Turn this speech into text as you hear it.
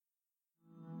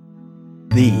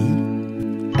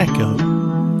The Echo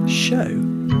Show.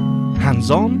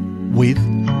 Hands-on with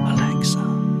Alexa.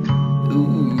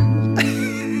 Ooh.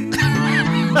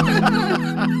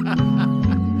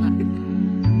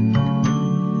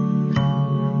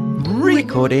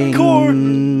 Recording.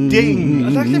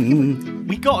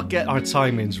 We got to get our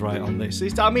timings right on this.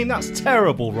 That's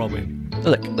terrible, Robin.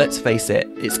 Look, let's face it,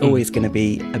 it's always going to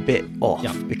be a bit off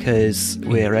because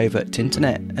we're over at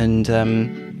Tinternet and,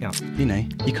 you know,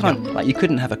 you can't, you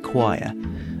couldn't have a choir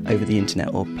over the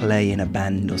internet or play in a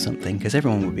band or something because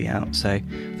everyone would be out. So I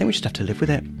think we just have to live with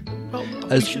it.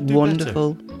 Well, as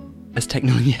wonderful as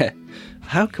technology,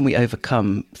 how can we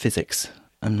overcome physics?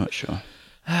 I'm not sure.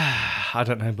 I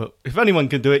don't know, but if anyone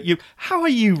can do it, how are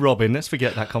you, Robin? Let's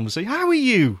forget that conversation. How are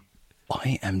you?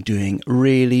 I am doing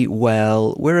really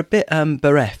well. We're a bit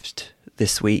bereft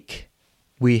this week.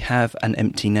 We have an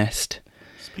empty nest.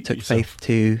 Took Faith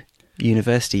to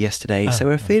university yesterday, so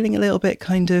we're feeling a little bit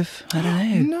kind of, I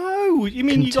don't know. No, you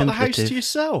mean you got the house to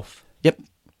yourself? Yep.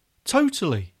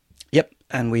 Totally. Yep,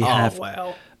 and we have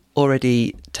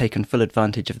already taken full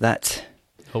advantage of that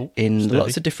in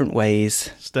lots of different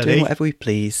ways. Doing whatever we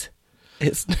please.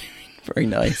 It's very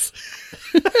nice.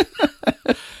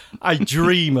 I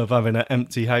dream of having an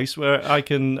empty house where I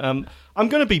can... I'm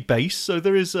going to be base, so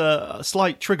there is a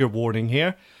slight trigger warning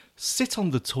here. Sit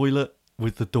on the toilet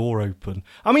with the door open.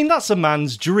 I mean, that's a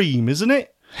man's dream, isn't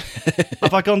it?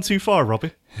 Have I gone too far,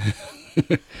 Robbie?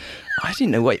 I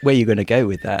didn't know where you're going to go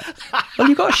with that. Well,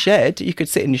 you've got a shed. You could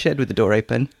sit in your shed with the door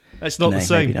open. It's not the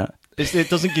same. Maybe not. It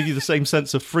doesn't give you the same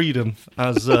sense of freedom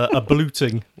as a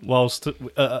bluting whilst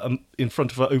in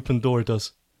front of an open door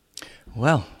does.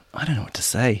 Well, I don't know what to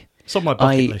say. It's on my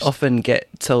bucket list. I often get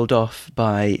told off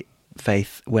by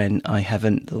Faith when I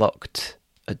haven't locked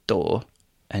a door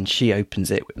and she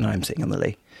opens it when I'm sitting on the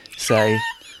loo. So,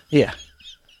 yeah.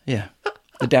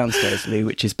 The downstairs loo,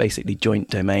 which is basically joint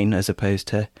domain as opposed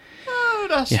to... Oh,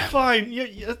 that's fine.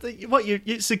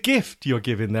 It's a gift you're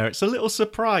giving there. It's a little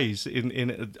surprise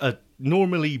in a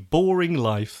normally boring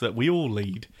life that we all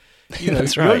lead. You know,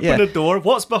 that's right, you open a door.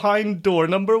 What's behind door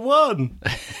number 1?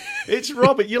 It's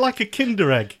Robert. You're like a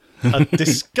Kinder Egg. A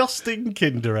disgusting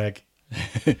Kinder Egg.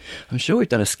 I'm sure we've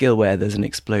done a skill where there's an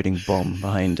exploding bomb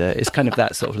behind it's kind of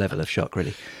that sort of level of shock,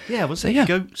 really. Yeah, was it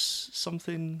goats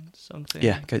something?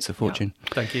 Yeah, goats of fortune.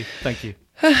 Yeah. Thank you.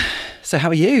 So how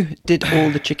are you? Did all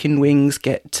the chicken wings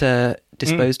get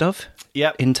disposed of?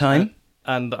 Yep. In time?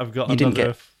 And I've got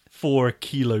another 4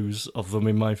 kilos of them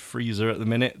in my freezer at the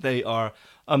minute. They are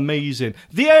amazing.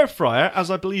 The air fryer,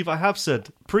 as I believe I have said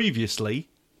previously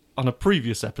on a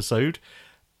previous episode,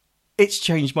 it's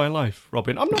changed my life,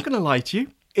 Robin. I'm not going to lie to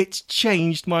you. It's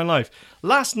changed my life.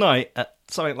 Last night at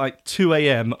something like 2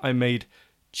 a.m, I made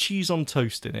cheese on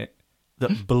toast in it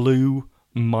that blew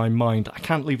my mind. I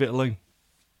can't leave it alone.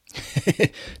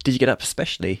 Did you get up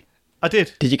especially? I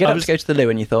did. Did you get up to go to the loo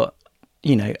and you thought,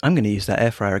 you know, I'm going to use that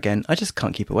air fryer again. I just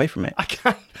can't keep away from it. I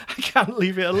can't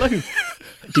leave it alone.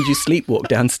 Did you sleepwalk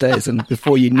downstairs and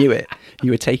before you knew it, you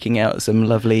were taking out some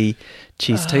lovely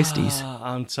cheese toasties?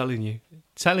 I'm telling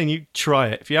you, try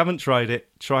it. If you haven't tried it,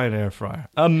 try an air fryer.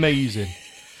 Amazing.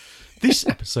 This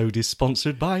episode is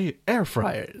sponsored by air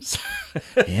fryers.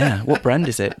 Yeah, what brand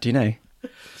is it? Do you know?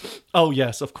 Oh,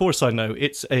 yes, of course I know.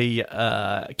 It's a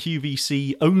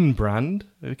QVC own brand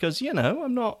because, you know,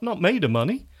 I'm not made of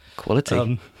money.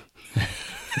 Quality.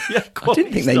 Yeah, quality. I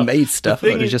didn't think they made stuff,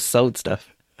 but they just sold stuff.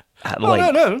 No,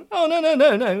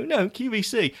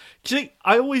 QVC. See,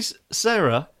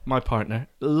 Sarah, my partner,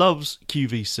 loves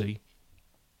QVC.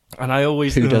 And I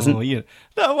always... Who doesn't? You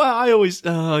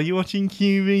watching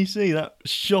QVC, that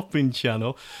shopping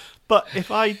channel. But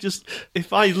if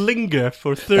I linger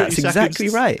for 30 That's seconds exactly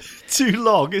right. too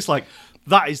long, it's like,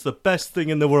 that is the best thing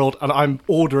in the world, and I'm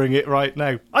ordering it right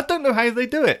now. I don't know how they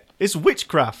do it. It's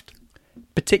witchcraft.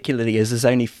 Particularly as there's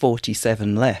only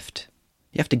 47 left.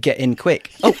 You have to get in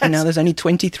quick. Oh, and now there's only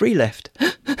 23 left.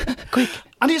 Quick.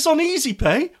 And it's on Easy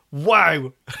Pay.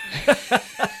 Wow.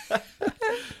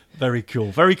 Very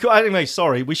cool. Very cool. Anyway,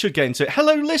 sorry, we should get into it.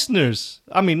 Hello, listeners.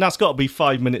 I mean, that's got to be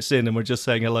 5 minutes in and we're just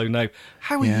saying hello now.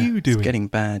 How are you doing? It's getting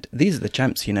bad. These are the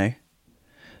champs, you know.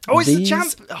 Oh, it's the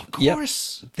champ. Of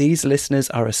course. Yep. These listeners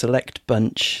are a select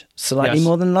bunch. Slightly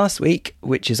more than last week,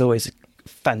 which is always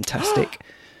fantastic.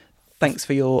 Thanks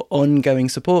for your ongoing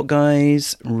support,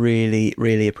 guys. Really,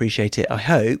 really appreciate it. I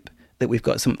hope that we've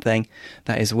got something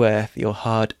that is worth your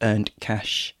hard-earned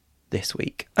cash this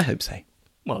week. I hope so.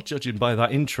 Well, judging by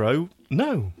that intro,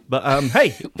 no. But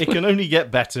hey, it can only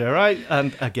get better, right?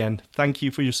 And again, thank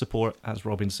you for your support. As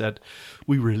Robin said,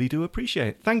 we really do appreciate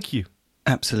it. Thank you.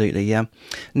 Absolutely, yeah.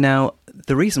 Now,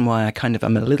 the reason why I kind of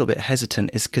am a little bit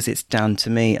hesitant is because it's down to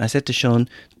me. I said to Sean,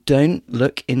 don't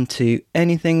look into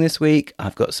anything this week.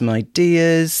 I've got some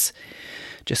ideas.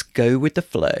 Just go with the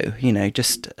flow,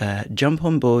 just jump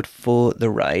on board for the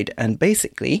ride. And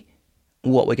basically,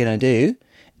 what we're going to do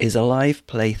is a live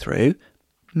playthrough,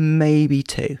 maybe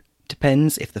 2.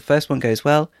 Depends. If the first one goes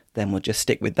well, then we'll just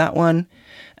stick with that one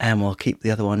and we'll keep the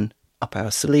other one up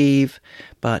our sleeve.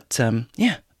 But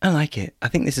yeah, I like it. I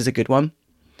think this is a good one.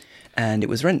 And it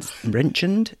was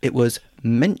mentioned. It was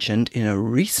mentioned in a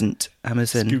recent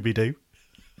Amazon Scooby-Doo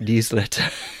newsletter.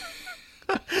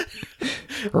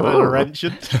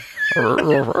 mentioned.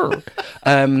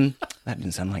 That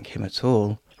didn't sound like him at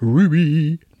all.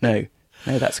 Ruby. No,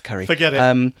 that's a curry. Forget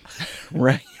it.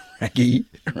 Raggy.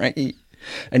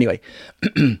 Anyway,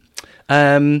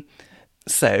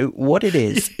 so what it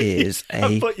is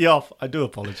I put you off. I do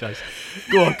apologise.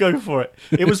 Go on, go for it.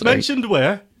 It was mentioned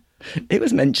where? It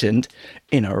was mentioned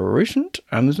in a recent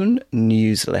Amazon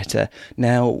newsletter.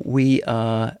 Now, we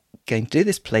are going to do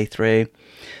this playthrough.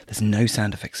 There's no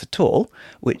sound effects at all,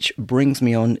 which brings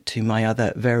me on to my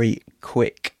other very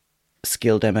quick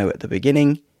skill demo at the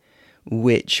beginning,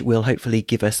 which will hopefully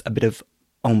give us a bit of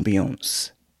ambience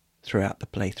throughout the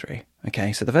playthrough.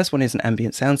 Okay, so the first one is an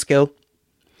ambient sound skill,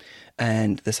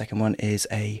 and the second one is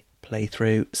a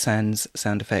playthrough sans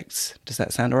sound effects. Does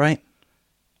that sound all right?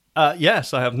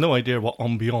 Yes, I have no idea what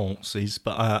ambiance is,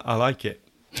 but I like it.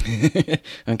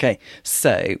 Okay,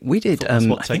 so we did. I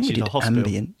think we did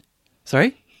ambient.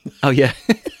 Sorry? Oh yeah.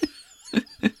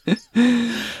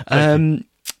 We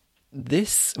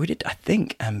did. I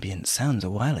think ambient sounds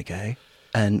a while ago,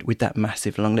 and with that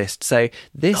massive long list. So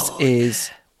this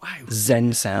is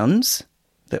Zen sounds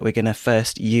that we're going to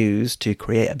first use to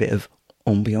create a bit of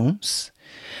ambience,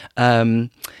 and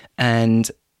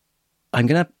I'm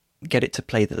going to get it to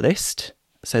play the list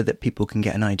so that people can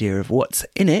get an idea of what's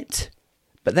in it.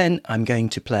 But then I'm going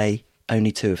to play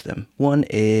only 2 of them. One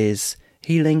is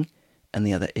healing and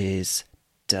the other is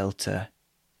delta.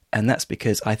 And that's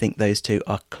because I think those 2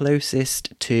 are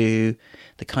closest to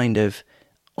the kind of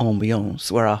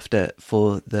ambience we're after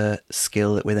for the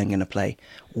skill that we're then going to play.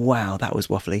 Wow, that was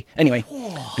waffly. Anyway,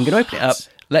 I'm going to open it up.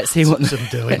 Let's see what I'm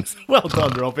doing. Well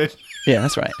done, Robin. Yeah,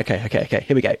 that's right. Okay.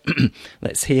 Here we go.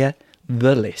 Let's hear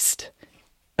the list.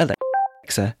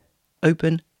 Alexa,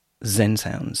 open Zen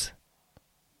Sounds.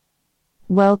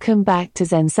 Welcome back to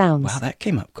Zen Sounds. Wow, that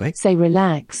came up quick. Say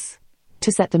relax.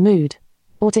 To set the mood.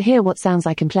 Or to hear what sounds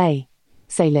I can play.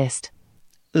 Say list.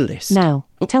 List. Now,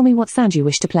 tell me what sound you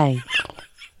wish to play.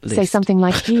 List. Say something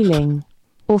like healing.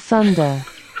 Or thunder.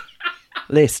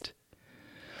 List.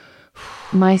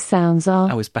 My sounds are...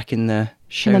 I was back in the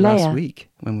show Himalaya, last week.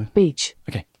 Beach.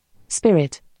 Okay.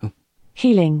 Spirit. Oh.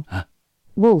 Healing.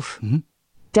 Wolf. Mm-hmm.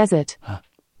 Desert.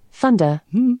 Thunder.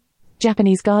 Mm-hmm.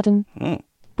 Japanese garden.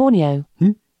 Borneo.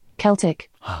 Mm-hmm. Celtic.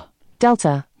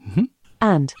 Delta. Mm-hmm.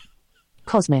 And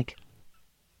cosmic.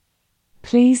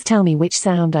 Please tell me which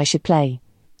sound I should play.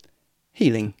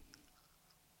 Healing.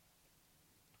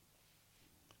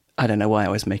 I don't know why I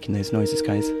was making those noises,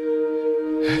 guys.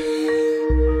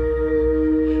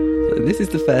 So this is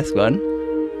the first one.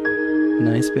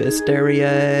 Nice bit of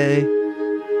stereo.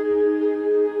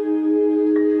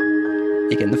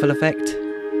 You getting the full effect?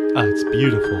 It's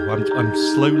beautiful. I'm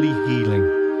slowly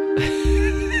healing.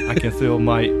 I can feel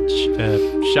my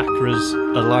chakras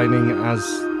aligning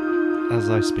as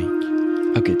I speak.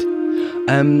 Oh, good.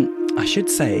 I should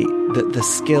say that the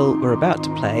skill we're about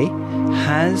to play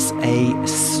has a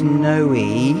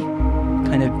snowy,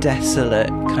 kind of desolate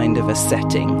kind of a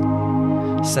setting.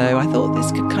 So I thought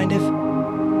this could kind of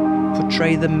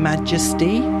portray the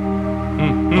majesty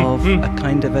of a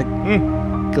kind of a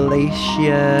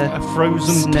glacier, a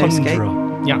frozen snowscape. tundra.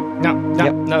 Yeah.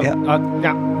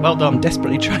 Well done. I'm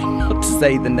desperately trying not to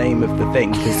say the name of the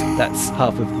thing because that's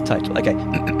half of the title. Okay.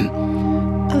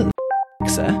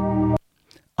 Alexa,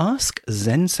 ask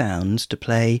Zen Sounds to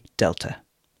play Delta.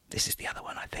 This is the other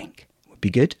one, I think. Would be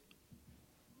good.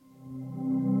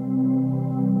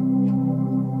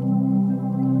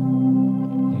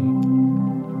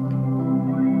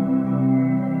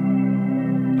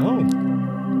 Oh,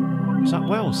 is that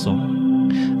Wales song?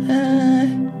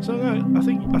 So no, I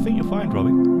think you'll find,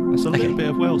 Robbie. That's a little bit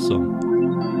of Wales song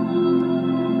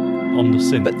on the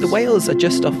synth. But the whales are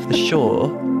just off the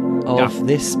shore of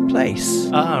this place.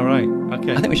 Ah, right.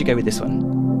 Okay. I think we should go with this one.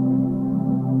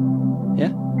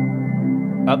 Yeah?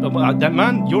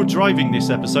 Man, you're driving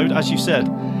this episode, as you said.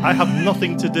 I have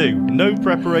nothing to do. No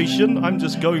preparation. I'm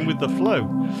just going with the flow.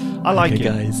 I like it.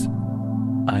 Guys.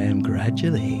 I am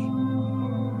gradually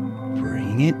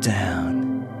bringing it down.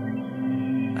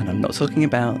 And I'm not talking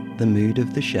about the mood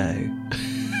of the show.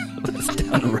 That's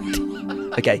down already.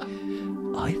 Okay,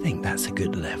 I think that's a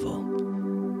good level.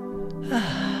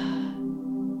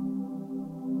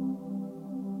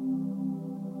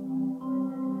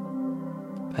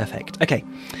 Perfect. Okay,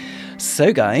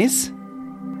 so guys,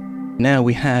 now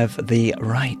we have the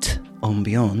right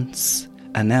ambiance,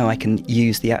 and now I can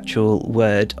use the actual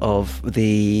word of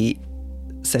the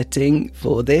setting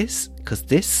for this, because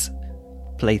this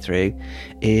playthrough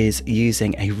is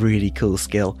using a really cool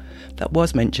skill that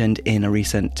was mentioned in a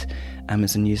recent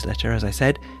Amazon newsletter. As I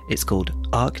said, it's called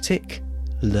Arctic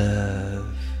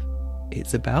Love.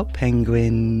 It's about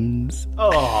penguins.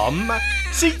 Oh, man.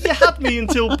 See, you had me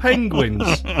until penguins.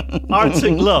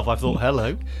 Arctic Love. I thought,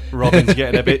 hello. Robin's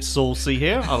getting a bit saucy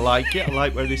here. I like it. I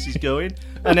like where this is going.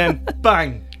 And then,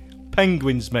 bang,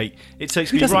 penguins, mate. It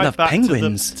takes me right back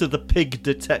to the pig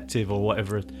detective or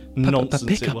whatever nonsense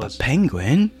pick it up was. A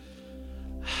penguin?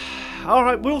 All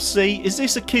right, we'll see. Is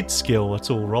this a kid's skill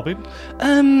at all, Robin?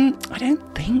 I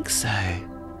don't think so.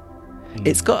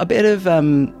 It's got a bit of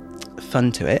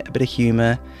fun to it, a bit of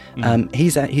humour.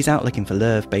 He's out looking for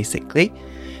love, basically.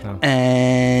 Oh.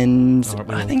 And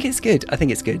I think it's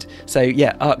good. So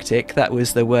yeah, Arctic, that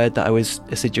was the word that I was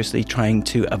assiduously trying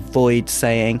to avoid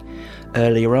saying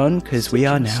earlier on, because we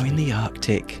are now in the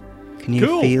Arctic. Can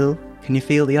you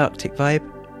feel the Arctic vibe?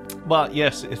 Well,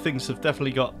 yes, things have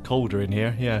definitely got colder in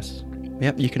here, yes.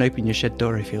 Yep, you can open your shed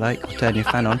door if you like, or turn your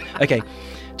fan on. Okay,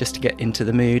 just to get into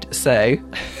the mood. So,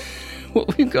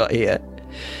 what we've got here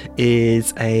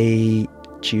is a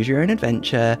choose your own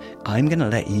adventure. I'm going to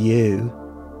let you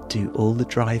do all the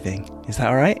driving. Is that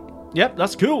all right? Yep,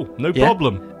 that's cool. No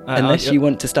problem. Unless you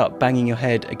want to start banging your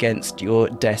head against your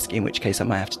desk, in which case I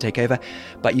might have to take over.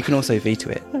 But you can also veto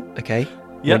it, okay?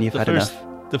 Yep, when you've had enough.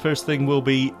 The first thing will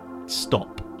be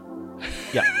stop.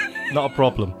 Yeah, not a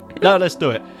problem. No, let's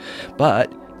do it.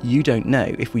 But you don't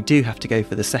know if we do have to go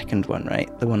for the second one, right?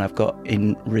 The one I've got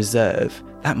in reserve.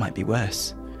 That might be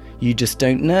worse. You just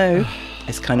don't know.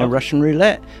 It's kind of Russian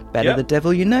roulette. Better the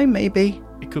devil you know, maybe.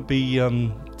 It could be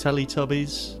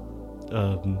Teletubbies.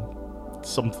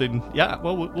 Something. Yeah,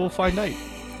 well, we'll find out.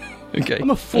 Okay.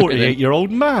 I'm a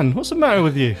 48-year-old man. What's the matter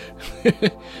with you?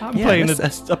 I'm playing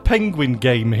a penguin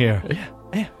game here.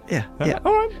 Yeah.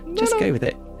 All right. Just go with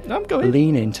it. I'm going.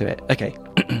 Lean into it. Okay.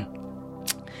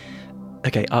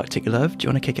 Okay, Arctic Love, do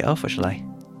you want to kick it off, or shall I?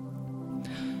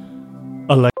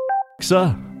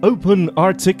 Alexa, open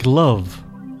Arctic Love.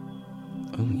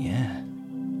 Oh, yeah.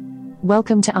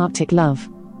 Welcome to Arctic Love.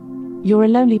 You're a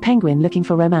lonely penguin looking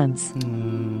for romance.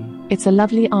 It's a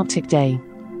lovely Arctic day.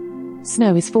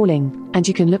 Snow is falling, and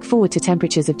you can look forward to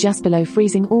temperatures of just below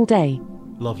freezing all day.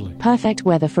 Lovely. Perfect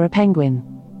weather for a penguin.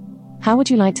 How would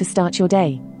you like to start your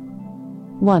day?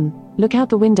 1. Look out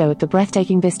the window at the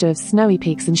breathtaking vista of snowy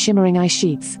peaks and shimmering ice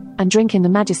sheets, and drink in the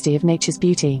majesty of nature's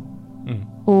beauty.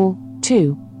 Or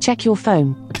 2. Check your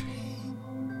phone.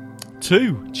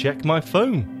 2. Check my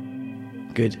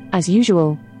phone. Good. As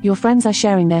usual, your friends are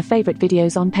sharing their favourite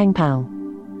videos on PengPal.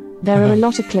 There are a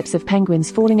lot of clips of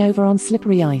penguins falling over on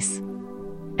slippery ice.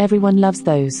 Everyone loves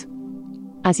those.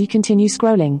 As you continue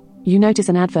scrolling, you notice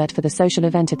an advert for the social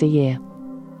event of the year.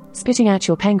 Spitting out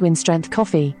your penguin strength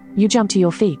coffee, you jump to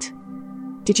your feet.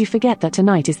 Did you forget that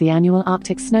tonight is the annual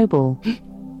Arctic Snowball?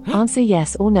 Answer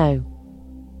yes or no.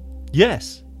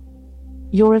 Yes.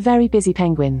 You're a very busy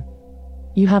penguin.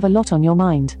 You have a lot on your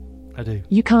mind. I do.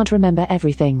 You can't remember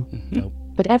everything. Nope.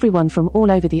 But everyone from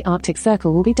all over the Arctic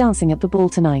Circle will be dancing at the ball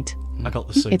tonight. I got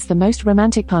the suit. It's the most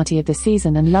romantic party of the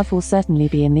season, and love will certainly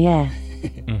be in the air.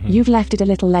 You've left it a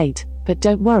little late, but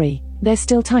don't worry, there's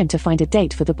still time to find a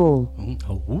date for the ball.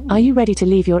 Oh. Are you ready to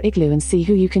leave your igloo and see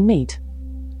who you can meet?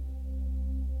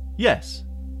 Yes.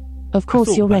 Of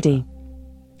course you're ready.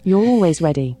 You're always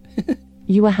ready.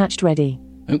 You were hatched ready.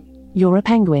 You're a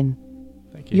penguin.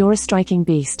 Thank you. You're a striking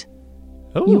beast.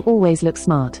 Oh. You always look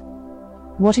smart.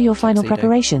 What are your final Tuxedo.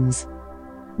 preparations?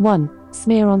 1.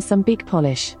 Smear on some beak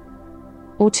polish.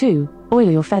 Or 2.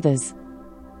 Oil your feathers.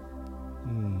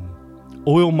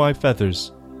 Oil my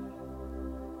feathers.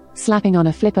 Slapping on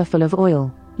a flipper full of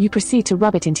oil, you proceed to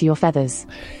rub it into your feathers.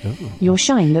 Your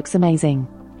shine looks amazing.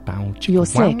 Bow, chicka, You're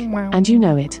slick, and you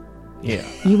know it. Yeah.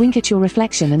 You wink at your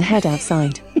reflection and head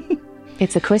outside.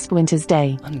 It's a crisp winter's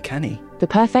day. Uncanny. The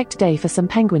perfect day for some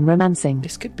penguin romancing.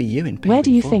 This could be you in penguin Where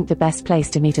do you form. think the best place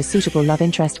to meet a suitable love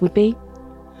interest would be?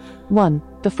 1.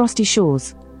 The frosty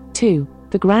shores. 2.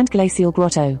 The Grand Glacial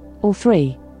Grotto. Or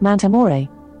 3. Mount Amore.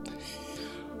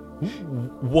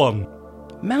 1.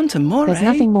 Mount Amore? There's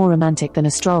nothing more romantic than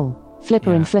a stroll,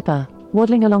 flipper and flipper,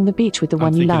 waddling along the beach with the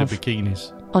one you love. I'm thinking of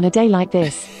bikinis. On a day like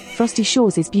this, Frosty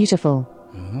Shores is beautiful.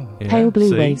 Pale blue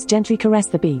see? waves gently caress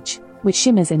the beach, which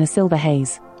shimmers in a silver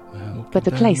haze. But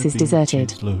the place is deserted.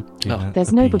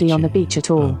 There's nobody on the beach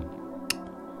at all.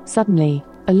 Suddenly,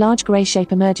 a large grey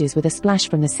shape emerges with a splash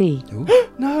from the sea.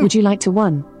 No. Would you like to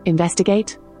 1.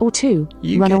 Investigate, or 2.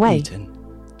 You Run get away? eaten.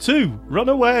 2. Run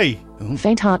away.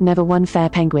 Faint heart never won fair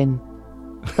penguin.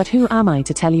 But who am I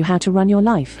to tell you how to run your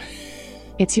life?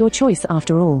 It's your choice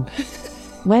after all.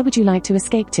 Where would you like to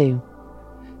escape to?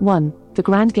 1. The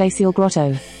Grand Glacial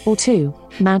Grotto, or 2.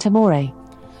 Mount Amore.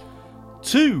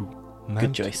 2.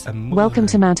 Good choice. Welcome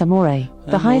to Mount Amore,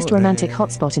 the highest romantic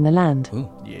hotspot in the land.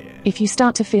 Yeah. If you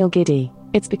start to feel giddy,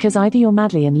 it's because either you're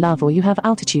madly in love or you have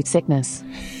altitude sickness.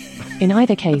 In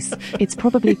either case, it's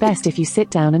probably best if you sit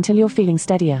down until you're feeling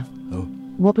steadier.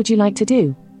 What would you like to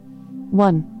do?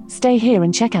 1. Stay here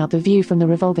and check out the view from the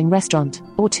revolving restaurant,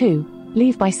 or 2.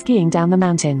 Leave by skiing down the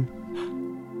mountain.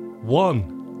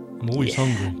 1. I'm always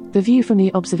hungry. The view from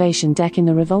the observation deck in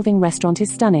the revolving restaurant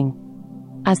is stunning.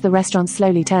 As the restaurant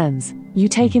slowly turns, you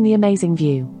take in the amazing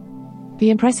view.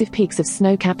 The impressive peaks of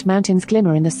snow-capped mountains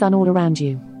glimmer in the sun all around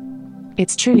you.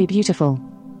 It's truly beautiful.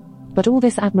 But all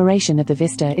this admiration of the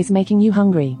vista is making you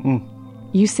hungry.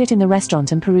 You sit in the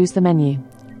restaurant and peruse the menu.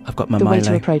 I've got my The Milo.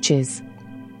 waiter approaches.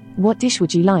 What dish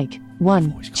would you like?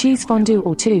 1. Cheese fondue,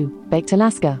 or 2. Baked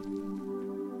Alaska.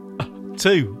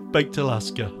 2. Baked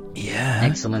Alaska. Yeah.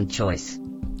 Excellent choice.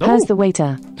 Hers the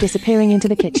waiter, disappearing into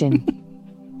the kitchen.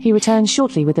 He returns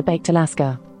shortly with the baked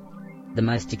Alaska. The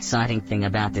most exciting thing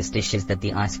about this dish is that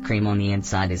the ice cream on the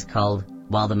inside is cold,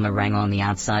 while the meringue on the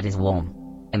outside is warm.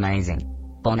 Amazing.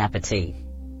 Bon appetit.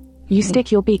 You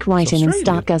stick your beak right in and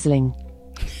start guzzling.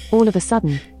 All of a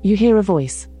sudden, you hear a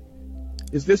voice.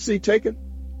 Is this seat taken?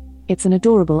 It's an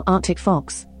adorable Arctic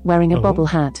fox, wearing a bobble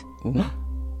hat.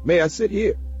 May I sit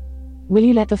here? Will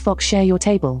you let the fox share your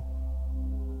table?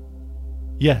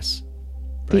 Yes.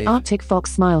 Brave. The Arctic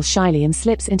fox smiles shyly and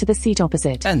slips into the seat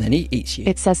opposite. And then he eats you.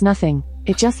 It says nothing,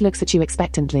 it just looks at you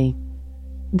expectantly.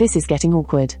 This is getting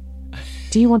awkward.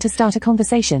 Do you want to start a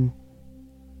conversation?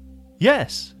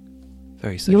 Yes.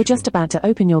 Very sociable. You're just about to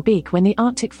open your beak when the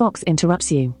Arctic fox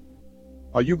interrupts you.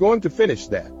 Are you going to finish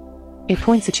that? It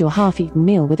points at your half-eaten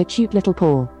meal with a cute little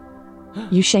paw.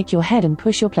 You shake your head and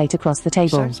push your plate across the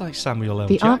table. Sounds like Samuel L.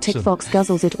 The Jackson. Arctic fox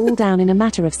guzzles it all down in a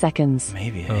matter of seconds.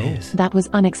 Maybe it is. That was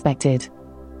unexpected.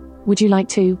 Would you like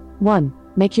to, 1.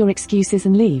 Make your excuses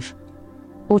and leave?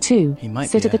 Or 2. He might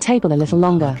Sit be at the table a little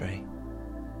longer? Padre.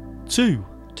 2.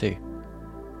 2.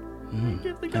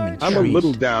 I'm a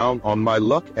little down on my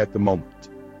luck at the moment.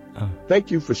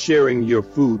 Thank you for sharing your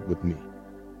food with me.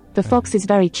 The fox is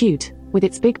very cute, with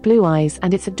its big blue eyes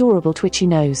and its adorable twitchy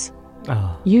nose.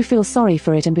 You feel sorry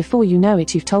for it, and before you know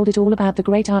it, you've told it all about the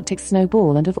great Arctic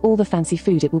snowball and of all the fancy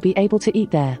food it will be able to eat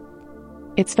there.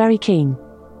 It's very keen.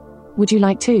 Would you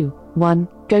like to, 1.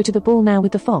 Go to the ball now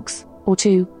with the fox, or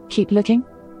 2. Keep looking?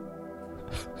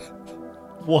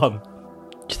 1.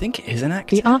 Do you think it is an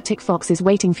actor? The Arctic fox is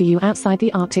waiting for you outside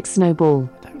the Arctic snowball.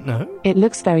 Don't know. It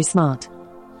looks very smart.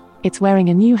 It's wearing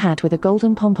a new hat with a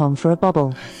golden pom-pom for a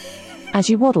bobble. As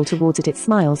you waddle towards it, it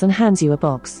smiles and hands you a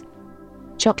box.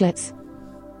 Chocolates.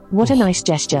 What a nice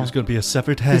gesture. It's going to be a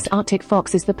severed head. This Arctic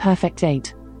fox is the perfect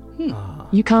date.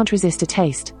 You can't resist a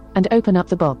taste, and open up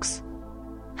the box.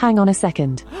 Hang on a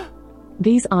second.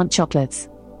 These aren't chocolates,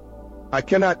 I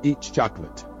cannot eat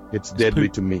chocolate. It's deadly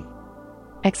to me.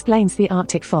 explains the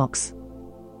Arctic fox.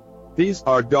 These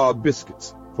are dog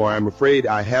biscuits, for I'm afraid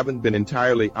I haven't been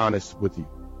entirely honest with you.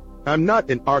 I'm not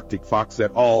an Arctic fox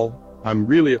at all. I'm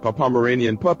really a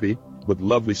Pomeranian puppy with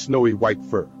lovely snowy white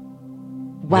fur.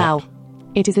 Wow.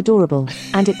 It is adorable,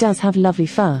 and it does have lovely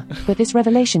fur, but this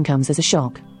revelation comes as a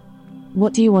shock.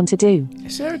 What do you want to do?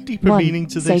 Is there a deeper 1. meaning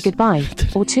to Say this? goodbye,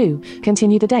 or 2.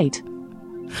 Continue the date.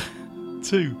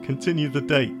 2. Continue the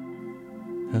date.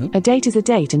 A date is a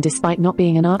date, and despite not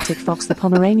being an Arctic fox, the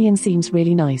Pomeranian seems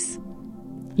really nice.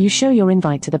 You show your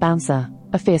invite to the bouncer,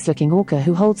 a fierce-looking orca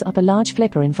who holds up a large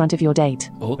flipper in front of your date.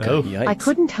 Okay, Oh. yikes. I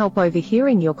couldn't help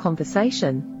overhearing your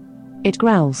conversation. It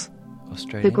growls.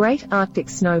 Australia. The Great Arctic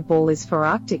Snowball is for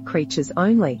Arctic creatures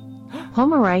only.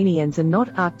 Pomeranians are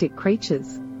not Arctic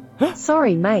creatures.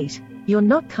 Sorry, mate, you're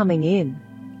not coming in.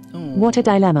 What a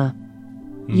dilemma.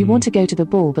 You want to go to the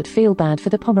ball but feel bad for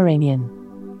the Pomeranian.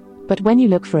 But when you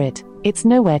look for it, it's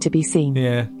nowhere to be seen.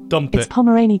 Yeah, dump It's it.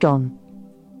 Pomeranian gone,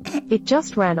 It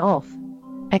just ran off.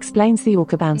 explains the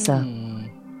orca bouncer.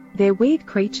 They're weird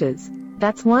creatures.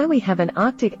 That's why we have an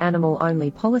Arctic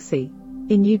animal-only policy.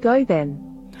 In you go then.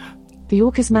 The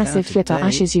orca's massive a flipper date.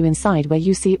 ushers you inside, where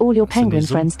you see all your penguin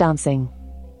ism. friends dancing.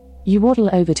 You waddle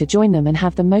over to join them and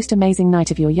have the most amazing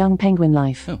night of your young penguin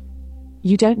life. Oh.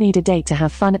 You don't need a date to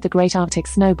have fun at the Great Arctic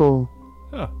Snowball.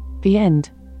 Oh. The end.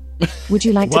 Would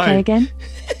you like to Wow. play again?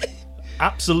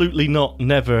 Absolutely not.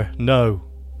 Never. No.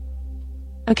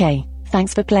 Okay,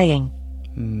 thanks for playing.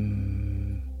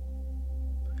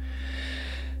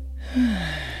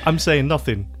 I'm saying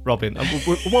nothing, Robin.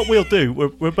 What we'll do,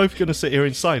 we're both going to sit here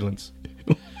in silence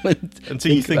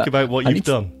until you think about what you've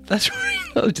done. That's right.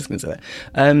 I was just going to say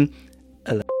that.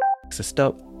 Alexa,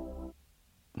 stop.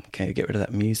 Okay, get rid of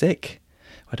that music.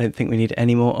 I don't think we need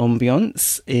any more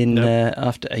ambience in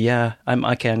after. Yeah, I'm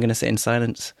okay. I'm going to sit in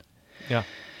silence. Yeah.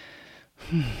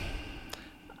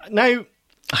 Now,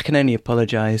 I can only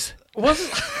apologise.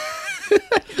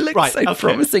 It looked Right, so okay.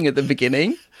 promising at the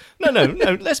beginning. No.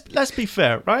 Let's be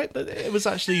fair, right? It was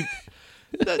actually,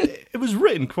 it was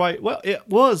written quite well. It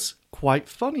was quite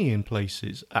funny in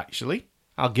places, actually.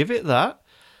 I'll give it that.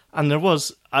 And there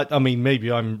was, I mean,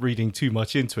 maybe I'm reading too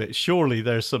much into it. Surely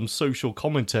there's some social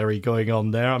commentary going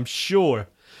on there, I'm sure.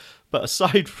 But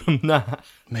aside from that...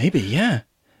 Maybe, yeah.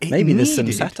 Maybe there's some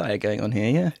satire going on here,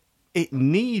 yeah. It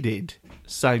needed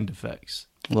sound effects.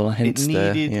 Well, hence it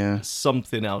needed yeah.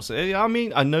 something else. I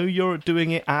mean, I know you're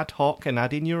doing it ad hoc and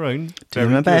adding your own.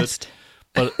 Doing my best.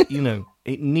 But,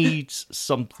 it needs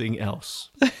something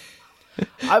else.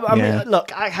 I mean,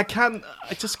 look, I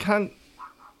just can't...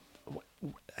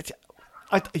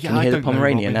 Can you hear the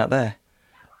Pomeranian out there?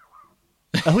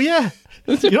 Oh, yeah.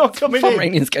 You're not coming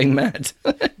Pomeranian's going mad.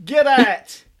 Get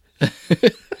out!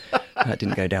 That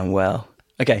didn't go down well.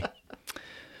 Okay.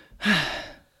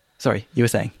 Sorry, you were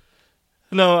saying?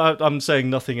 No, I'm saying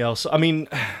nothing else. I mean,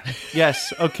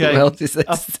 yes, okay. Well, is there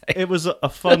to say? It was a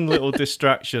fun little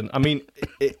distraction. I mean,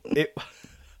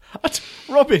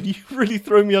 Robin, you really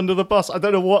threw me under the bus. I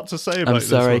don't know what to say about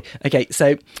this. I'm sorry. one. Okay,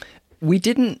 so we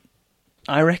didn't...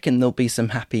 I reckon there'll be some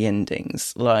happy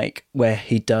endings, like where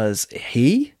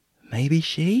maybe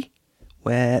she,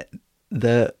 where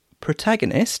the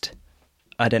protagonist,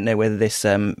 I don't know whether this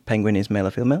penguin is male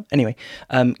or female, anyway,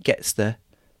 gets the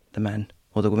man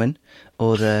or the woman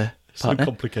or the partner. So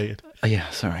complicated. Oh, yeah,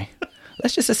 sorry.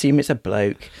 Let's just assume it's a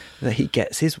bloke, that he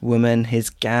gets his woman,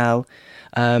 his gal.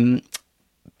 Let's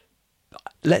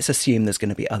assume there's going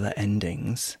to be other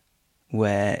endings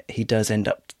where he does end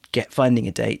up finding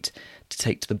a date to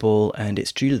take to the ball, and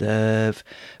it's true love.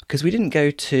 Because we didn't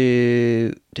go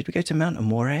to... Did we go to Mount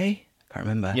Amore? I can't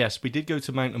remember. Yes, we did go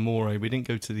to Mount Amore. We didn't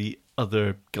go to the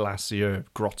other glacier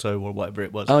grotto or whatever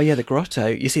it was. Oh, yeah, the grotto.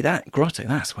 You see, that grotto,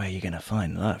 that's where you're going to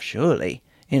find love, surely.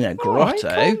 In a grotto.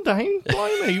 All right, calm down,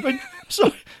 blimey.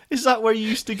 So, is that where you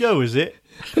used to go, is it?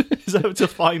 Is that to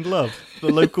find love? The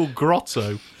local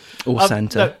grotto? Or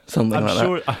Santa, no, something I'm like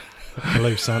sure, that.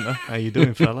 Hello, Santa. How you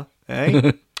doing, fella?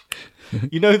 Hey?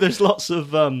 There's lots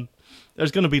of...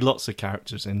 there's going to be lots of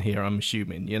characters in here, I'm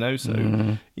assuming,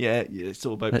 So, yeah, it's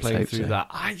all about playing through that.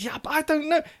 But I don't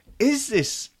know. Is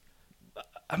this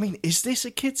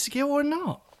a kid's skill or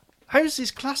not? How is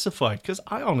this classified? Because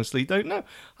I honestly don't know.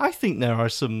 I think there are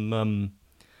some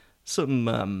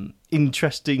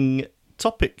interesting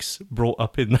topics brought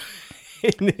up in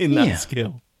that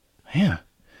skill. Yeah.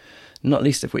 Not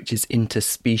least of which is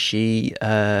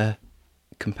interspecies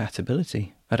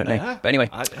compatibility. I don't know. Yeah. But anyway.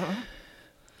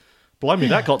 Blimey,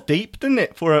 that got deep, didn't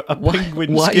it, for a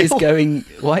penguin why skill?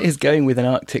 Why is going with an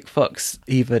Arctic fox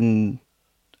even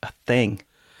a thing?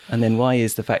 And then why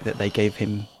is the fact that they gave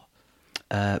him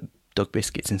dog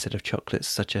biscuits instead of chocolates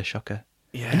such a shocker?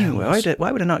 Yeah. Anyway,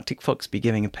 why would an Arctic fox be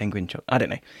giving a penguin chocolate? I don't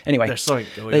know. Anyway, There's something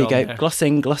going there you on go. there.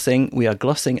 Glossing. We are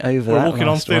glossing over We're that walking on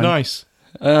last thin one. ice.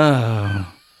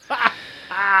 Oh.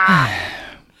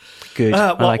 Good.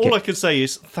 All I can say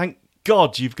is thank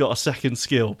God you've got a second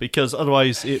skill, because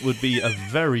otherwise it would be a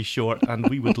very short and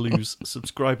we would lose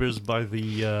subscribers by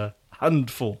the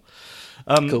handful.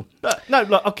 Cool. No,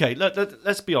 look, okay,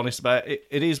 let's be honest about it.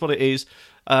 It is what it is.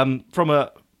 From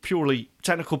a purely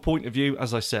technical point of view,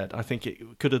 as I said, I think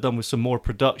it could have done with some more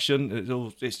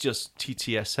production. It's just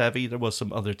TTS heavy. There was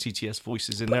some other TTS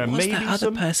voices in there. Was Maybe that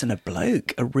other person a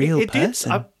bloke? A real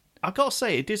person? I've got to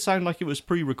say, it did sound like it was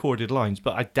pre-recorded lines,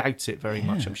 but I doubt it very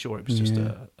much. I'm sure it was just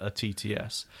a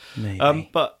TTS. Maybe.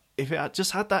 But if it had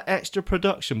just had that extra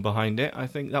production behind it, I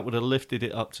think that would have lifted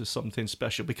it up to something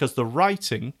special, because the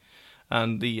writing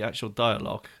and the actual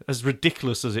dialogue, as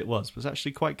ridiculous as it was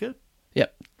actually quite good.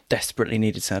 Yep. Desperately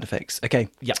needed sound effects. Okay.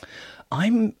 Yeah.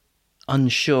 I'm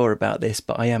unsure about this,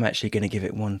 but I am actually going to give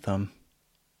it one thumb.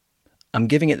 I'm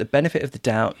giving it the benefit of the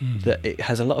doubt that it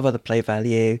has a lot of other play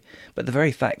value, but the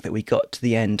very fact that we got to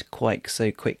the end quite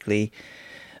so quickly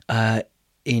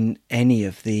in any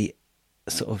of the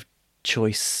sort of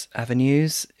choice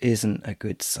avenues isn't a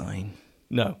good sign.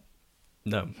 No.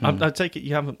 I take it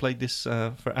you haven't played this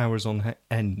for hours on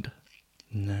end.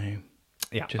 No.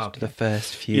 Yeah, just okay. the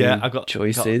first few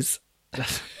choices.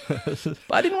 But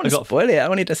I didn't want to spoil it. I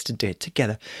wanted us to do it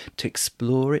together, to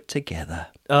explore it together.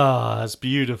 It's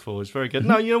beautiful. It's very good.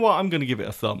 No, you know what? I'm going to give it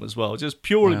a thumb as well, just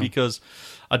purely because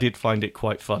I did find it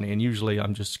quite funny. And usually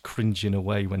I'm just cringing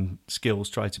away when skills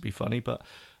try to be funny, but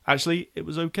actually it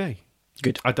was okay.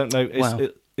 Good. I don't know.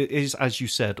 It is, as you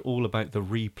said, all about the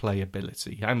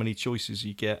replayability. How many choices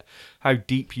you get, how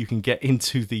deep you can get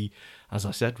into the, as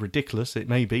I said, ridiculous it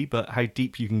may be, but how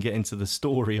deep you can get into the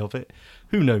story of it.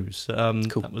 Who knows?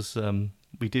 Cool. That was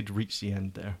we did reach the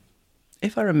end there.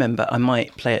 If I remember, I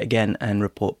might play it again and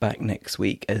report back next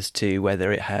week as to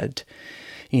whether it had,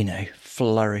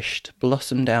 flourished,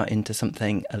 blossomed out into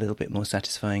something a little bit more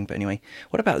satisfying. But anyway,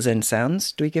 what about Zen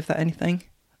Sounds? Do we give that anything?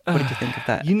 What did you think of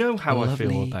that? You know how I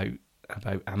feel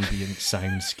about ambient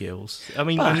sound skills. I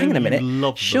mean, I hang on a minute.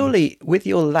 Love Surely, with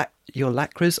your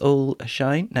chakras all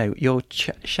your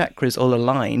chakras all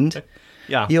aligned,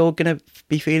 you're going to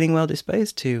be feeling well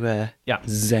disposed to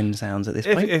Zen sounds at this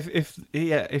point. If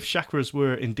chakras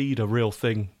were indeed a real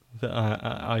thing that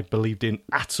I believed in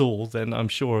at all, then I'm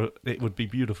sure it would be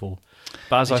beautiful.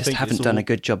 But as I just haven't done a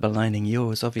good job aligning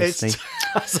yours, obviously.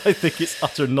 As I think it's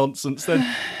utter nonsense,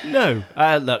 then no.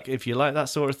 Look, if you like that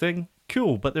sort of thing,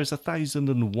 cool. But there's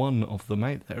 1,001 of them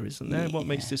out there, isn't there? What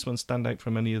makes this one stand out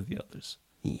from any of the others?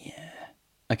 Yeah.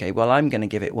 Okay, well, I'm going to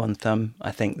give it one thumb,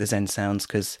 I think, the Zen Sounds,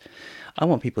 because I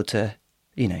want people to,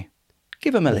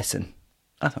 give them a listen.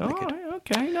 I thought they could. Right,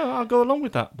 okay, no, I'll go along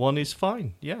with that. One is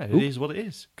fine. Yeah, it is what it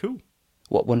is. Cool.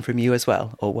 What, one from you as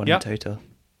well? Or one in total?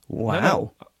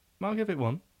 Wow. No, I'll give it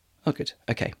one. Oh, good.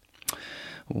 Okay.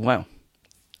 Wow.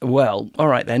 Well, all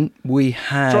right then. We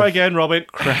have... Try again, Robin.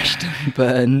 Crashed and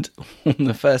burned on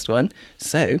the first one.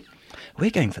 So, we're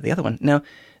going for the other one. Now,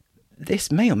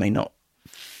 this may or may not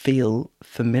feel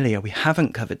familiar. We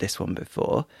haven't covered this one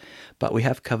before, but we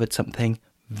have covered something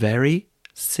very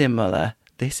similar.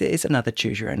 This is another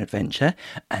Choose Your Own Adventure,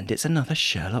 and it's another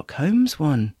Sherlock Holmes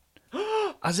one.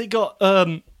 Has it got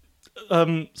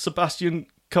Sebastian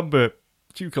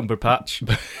Cucumber Patch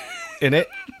in it?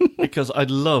 Because I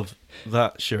love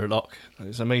that Sherlock.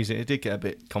 It's amazing. It did get a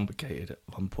bit complicated at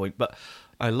one point, but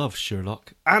I love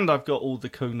Sherlock. And I've got all the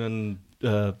Conan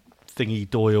thingy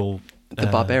Doyle... The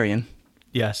Barbarian.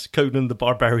 Yes, Conan the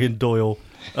Barbarian Doyle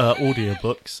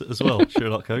audiobooks as well,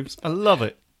 Sherlock Holmes. I love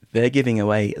it. They're giving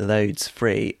away loads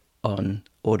free on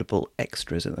Audible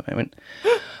Extras at the moment.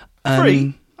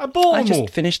 Free? I bought them all. I just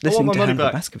finished listening to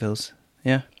Hannibal Baskervilles.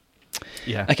 Yeah.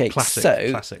 Yeah. Okay,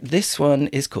 classic. This one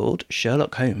is called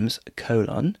Sherlock Holmes,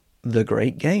 The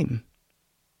Great Game.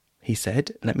 He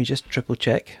said, let me just triple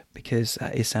check, because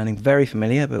that is sounding very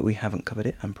familiar, but we haven't covered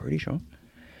it, I'm pretty sure.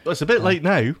 Well, it's a bit late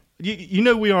now. You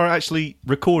know we are actually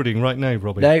recording right now,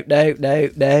 Robbie. No.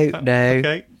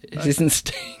 Okay. This isn't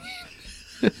staying.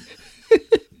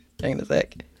 Hang on a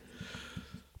sec.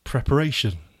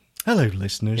 Preparation. Hello,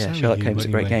 listeners. Yeah, Sherlock Holmes, A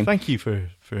Great Game. Thank you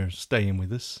for staying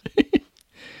with us.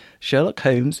 Sherlock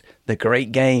Holmes, The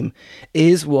Great Game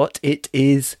is what it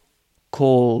is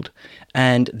called.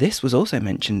 And this was also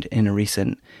mentioned in a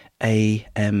recent why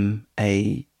am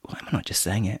I not just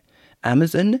saying it?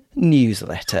 Amazon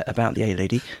newsletter about the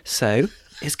A-Lady. So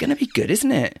it's going to be good,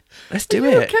 isn't it? Let's do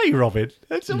it. Okay, Robin.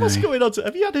 What's going on?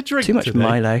 Have you had a drink Too much today?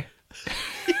 Milo.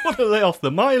 You want to lay off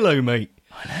the Milo, mate?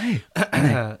 I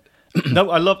know. No,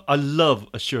 I love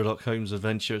a Sherlock Holmes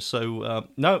adventure. So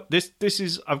no, this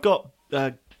is I've got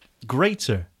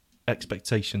greater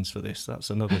expectations for this. That's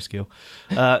another skill.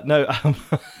 I'm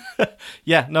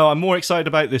more excited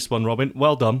about this one, Robin.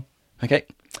 Well done. Okay,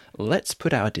 let's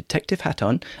put our detective hat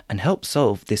on and help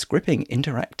solve this gripping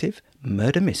interactive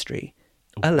murder mystery.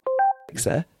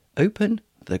 Alexa, open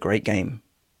The Great Game.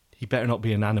 He better not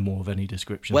be an animal of any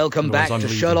description. Welcome back to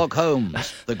Sherlock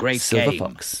Holmes, The Great Silver Game.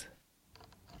 Fox.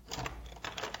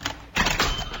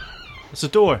 It's a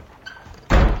door.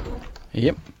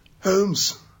 Yep.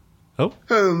 Holmes. Oh?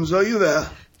 Holmes, are you there?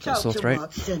 Dr.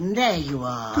 Watson, there you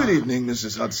are. Good evening,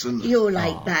 Mrs. Hudson. You're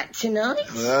late back tonight?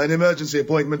 An emergency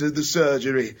appointment at the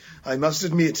surgery. I must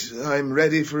admit, I'm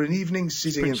ready for an evening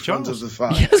sitting in front of the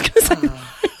fire. Yeah, I was going to say.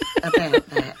 About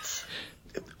that.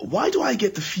 Why do I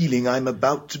get the feeling I'm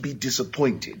about to be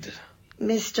disappointed?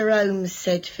 Mr. Holmes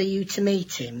said for you to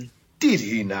meet him. Did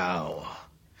he now?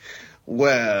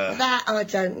 Where? That I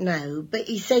don't know, but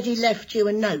he said he left you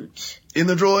a note. In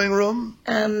the drawing room?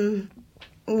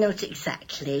 Not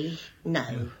exactly,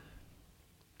 no.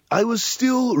 I was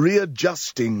still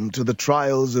readjusting to the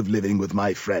trials of living with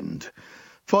my friend.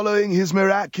 Following his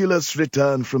miraculous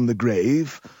return from the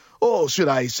grave, Or should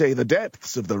I say the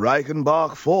depths of the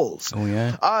Reichenbach Falls. Oh,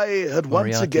 yeah. I had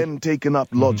once Moriarty. again taken up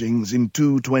lodgings in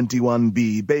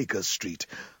 221B Baker Street.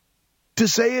 To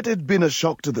say it had been a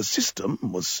shock to the system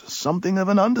was something of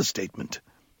an understatement.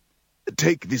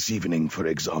 Take this evening, for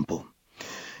example.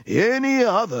 Any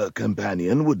other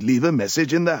companion would leave a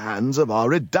message in the hands of our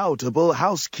redoubtable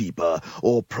housekeeper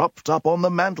or propped up on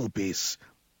the mantelpiece.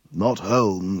 Not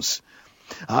Holmes.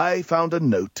 I found a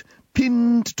note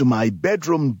pinned to my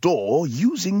bedroom door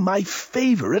using my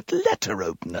favorite letter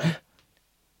opener.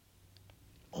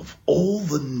 Of all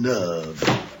the nerve.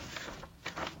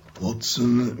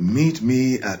 Watson, meet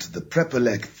me at the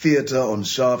Prepolek Theatre on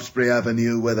Shaftesbury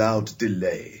Avenue without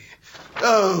delay.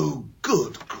 Oh,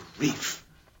 good grief.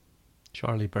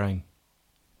 Charlie Brown.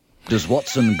 Does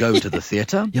Watson go to the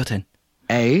theatre? Your turn.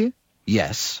 A,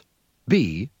 yes.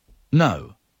 B,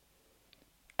 no.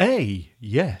 A,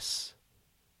 yes.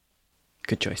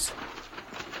 Good choice.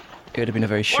 It would have been a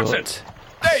very short Watson,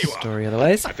 there you story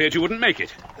otherwise. I feared you wouldn't make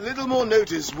it. A little more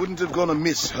notice wouldn't have gone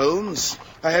amiss, Holmes.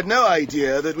 I had no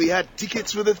idea that we had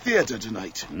tickets for the theatre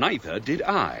tonight. Neither did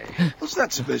I. What's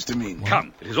that supposed to mean?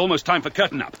 Come, it is almost time for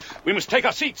curtain up. We must take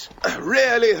our seats.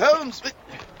 Really, Holmes?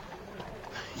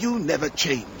 You never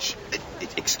change.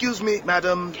 Excuse me,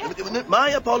 madam.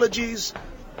 My apologies.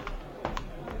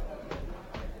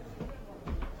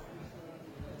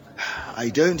 I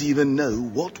don't even know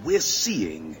what we're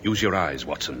seeing. Use your eyes,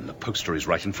 Watson. The poster is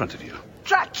right in front of you.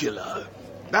 Dracula.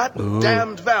 That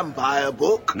damned vampire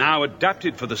book. Now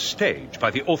adapted for the stage by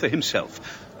the author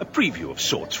himself. A preview of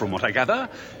sorts, from what I gather.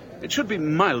 It should be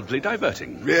mildly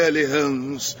diverting. Really,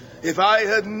 Holmes, if I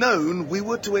had known we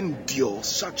were to endure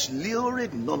such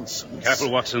lurid nonsense...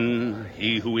 Careful, Watson.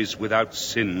 He who is without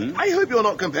sin... I hope you're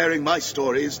not comparing my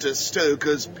stories to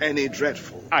Stoker's Penny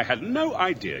Dreadful. I had no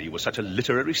idea you were such a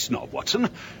literary snob, Watson.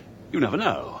 You never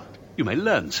know. You may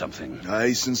learn something.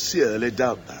 I sincerely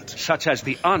doubt that. Such as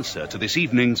the answer to this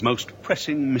evening's most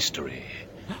pressing mystery.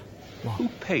 Who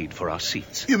paid for our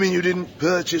seats? You mean you didn't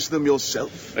purchase them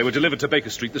yourself? They were delivered to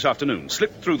Baker Street this afternoon,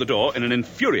 slipped through the door in an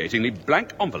infuriatingly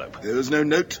blank envelope. There was no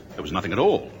note? There was nothing at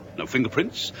all. No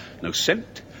fingerprints, no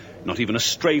scent, not even a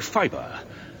stray fibre.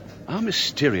 Our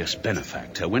mysterious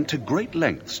benefactor went to great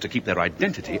lengths to keep their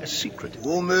identity a secret.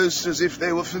 Almost as if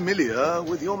they were familiar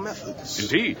with your methods.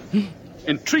 Indeed.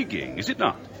 Intriguing, is it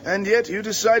not? And yet you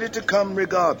decided to come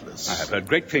regardless. I have heard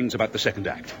great things about the second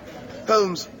act.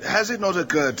 Holmes, has it not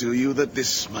occurred to you that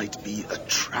this might be a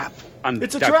trap?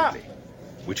 It's a trap!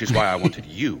 Which is why I wanted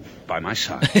you by my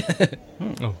side.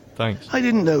 Oh, thanks. I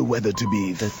didn't know whether to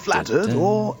be flattered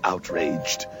or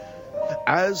outraged.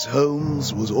 As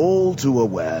Holmes was all too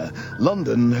aware,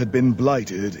 London had been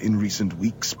blighted in recent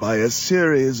weeks by a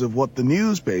series of what the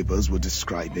newspapers were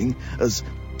describing as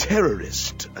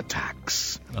terrorist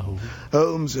attacks. Oh.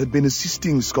 Holmes had been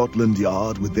assisting Scotland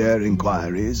Yard with their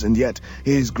inquiries, and yet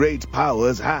his great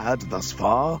powers had, thus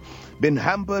far, been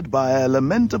hampered by a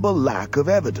lamentable lack of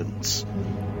evidence.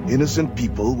 Innocent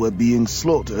people were being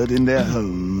slaughtered in their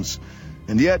homes,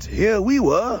 and yet here we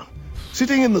were,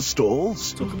 sitting in the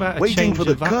stalls, waiting for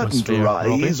the curtain to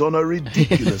rise on a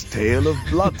ridiculous tale of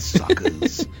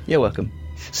bloodsuckers. You're welcome.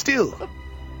 Still,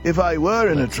 if I were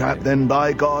in a trap, then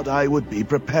by God I would be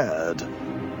prepared.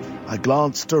 I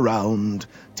glanced around,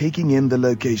 taking in the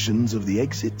locations of the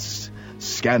exits,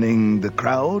 scanning the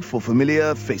crowd for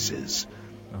familiar faces.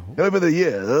 Over the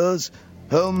years,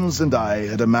 Holmes and I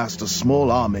had amassed a small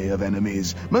army of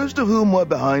enemies, most of whom were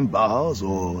behind bars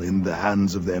or in the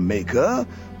hands of their maker,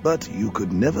 but you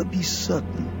could never be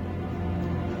certain.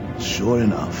 Sure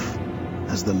enough,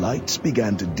 as the lights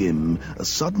began to dim, a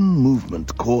sudden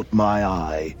movement caught my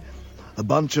eye. A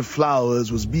bunch of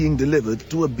flowers was being delivered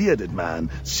to a bearded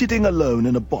man, sitting alone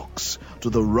in a box to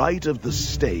the right of the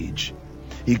stage.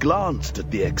 He glanced at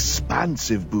the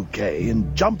expansive bouquet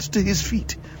and jumped to his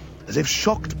feet, as if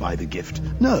shocked by the gift.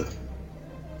 No,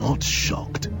 not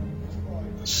shocked.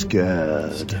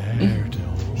 Scared.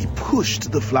 He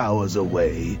pushed the flowers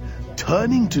away,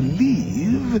 turning to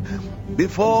leave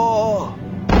before...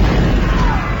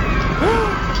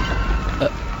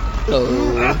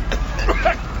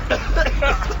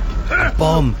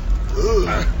 Bomb.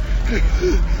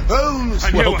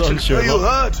 Holmes, Well done, Sherlock. Are you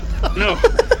hurt? No,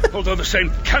 although the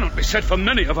same cannot be said for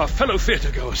many of our fellow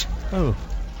theatre-goers. Oh.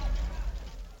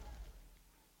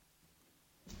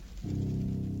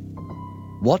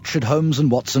 What should Holmes and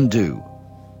Watson do?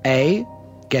 A,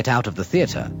 get out of the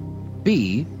theatre.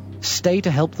 B, stay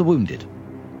to help the wounded.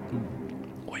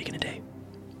 What are you going to do?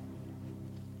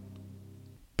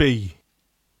 B.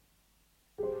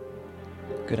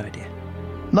 Good idea.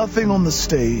 Nothing on the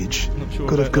stage Not sure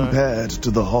could have about that. compared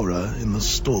to the horror in the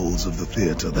stalls of the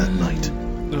theatre that night.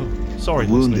 Oh, sorry,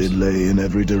 The wounded listeners. lay in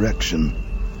every direction,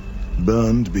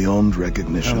 burned beyond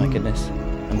recognition. Oh my goodness.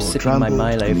 I'm or sipping my trampled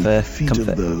Milo beneath for the feet comfort.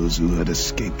 of those who had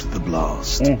escaped the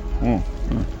blast.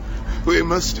 We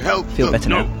must help Feel them. better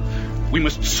No, now. we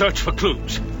must search for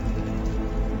clues.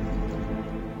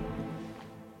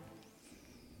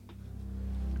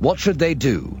 What should they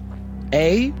do?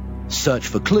 A. Search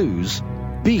for clues.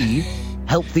 B.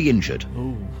 Help the injured.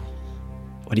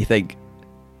 What do you think?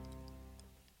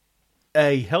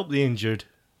 A, help the injured.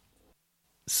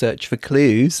 Search for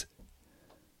clues.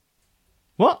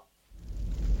 What?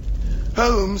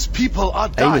 Holmes, people are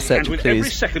A dying. was search And for with every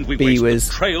clues. second we B waste, was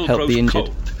the trail help grows the injured.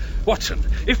 cold. Watson,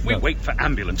 if we wait for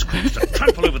ambulance crews to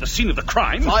trample over the scene of the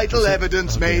crime... Vital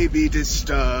evidence may be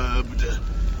disturbed.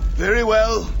 Very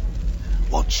well.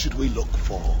 What should we look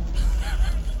for?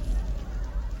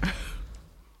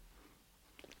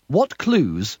 What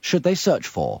clues should they search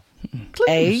for?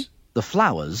 A. The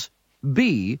flowers.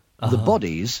 B. The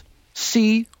bodies.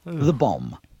 C. The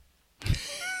bomb.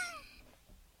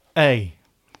 A.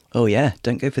 Oh yeah,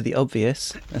 don't go for the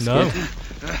obvious. That's No. good.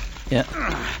 Yeah.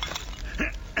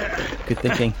 Good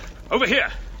thinking. Over here!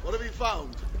 What have you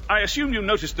found? I assume you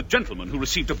noticed the gentleman who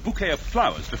received a bouquet of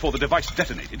flowers before the device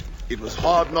detonated. It was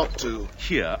hard not to.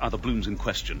 Here are the blooms in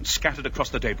question, scattered across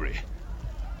the debris.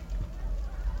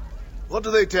 What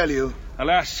do they tell you?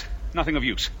 Alas, nothing of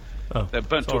use. Oh, They're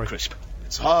burnt to sorry. a crisp.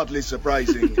 It's hardly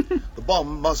surprising. The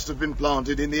bomb must have been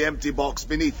planted in the empty box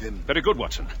beneath him. Very good,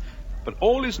 Watson. But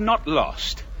all is not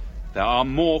lost. There are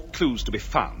more clues to be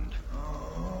found.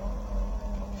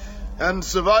 And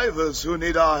survivors who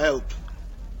need our help.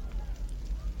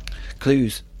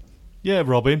 Clues. Yeah,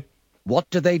 Robin. What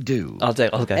do they do? I'll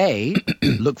go. A.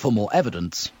 Look for more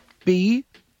evidence. B.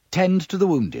 Tend to the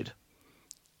wounded.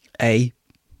 A.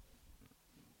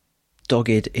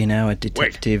 Dogged in our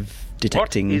detecting.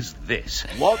 What is this?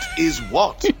 What is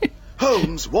what?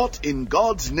 Holmes, what in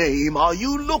God's name are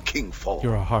you looking for?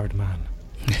 You're a hard man.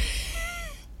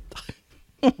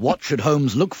 What should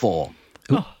Holmes look for?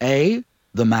 A.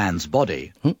 The man's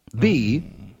body. B.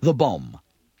 The bomb.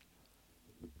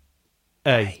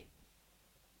 A.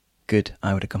 Good.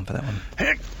 I would have gone for that one.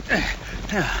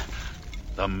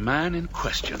 The man in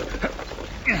question.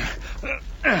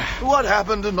 What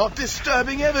happened to not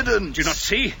disturbing evidence? Do you not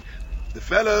see? The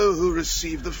fellow who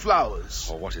received the flowers.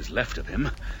 Or what is left of him.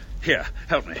 Here,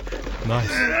 help me. Nice.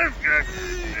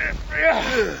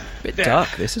 Bit There. dark,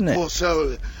 this, isn't it? Poor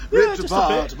soul, ripped just a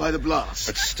apart bit. by the blast.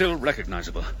 But still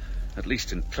recognizable, at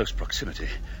least in close proximity.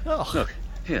 Oh. Look,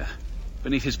 here,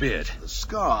 beneath his beard, The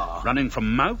scar. running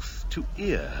from mouth to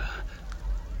ear.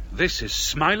 This is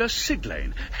Smiler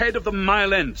Siglane, head of the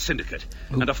Mile End Syndicate,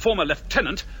 and a former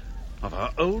lieutenant of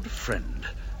our old friend,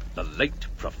 the late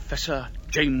Professor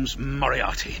James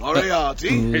Moriarty. Moriarty?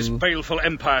 His baleful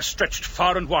empire stretched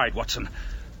far and wide, Watson.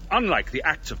 Unlike the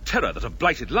acts of terror that have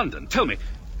blighted London, tell me,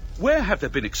 where have there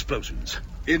been explosions?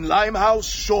 In Limehouse,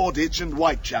 Shoreditch and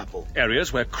Whitechapel.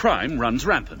 Areas where crime runs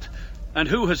rampant. And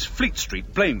who has Fleet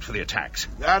Street blamed for the attacks?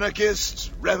 Anarchists,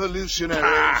 revolutionaries.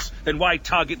 Ah, then why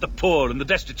target the poor and the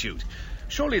destitute?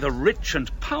 Surely the rich and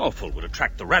powerful would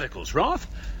attract the radicals' wrath.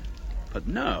 But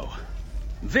no.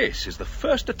 This is the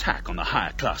first attack on the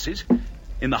higher classes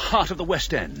in the heart of the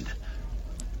West End.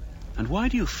 And why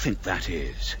do you think that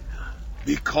is?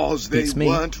 Because they Beats me.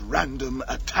 weren't random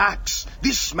attacks.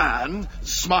 This man,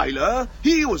 Smiler,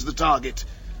 he was the target.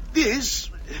 This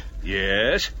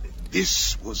Yes?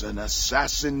 was an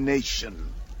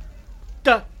assassination.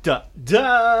 Da da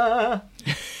da.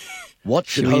 What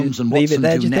should Should we Holmes and leave it Watson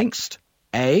there, do do you think? next?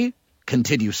 A.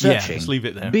 Continue Yeah, searching. let's leave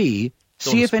it there. B. Don't See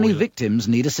wanna if any spoil it. victims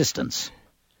need assistance.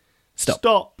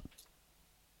 Stop.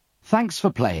 Thanks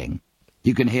for playing.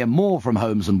 You can hear more from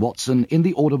Holmes and Watson in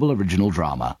the Audible original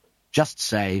drama. Just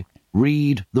say,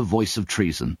 read The Voice of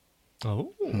Treason.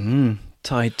 Oh.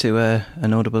 Tied to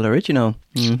an Audible original.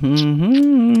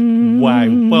 Mm-hmm.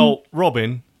 Wow. Well,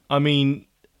 Robin, I mean,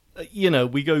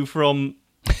 we go from...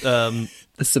 The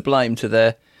sublime to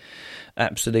the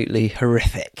absolutely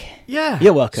horrific. Yeah.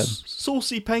 You're welcome.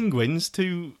 Saucy penguins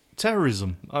to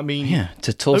terrorism. I mean... Yeah,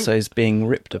 to torsos being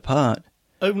ripped apart.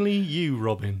 Only you,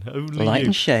 Robin. Only Light you.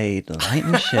 and shade, light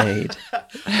and shade.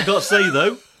 I got to say,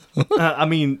 though, I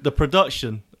mean, the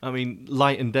production... I mean,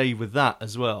 light and day with that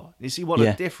as well. You see what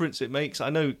a difference it makes? I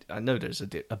know there's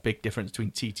a big difference between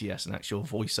TTS and actual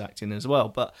voice acting as well,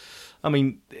 but, I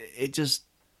mean, it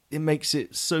makes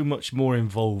it so much more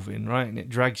involving, right? And it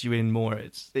drags you in more.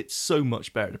 It's so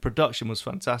much better. The production was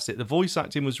fantastic. The voice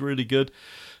acting was really good.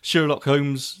 Sherlock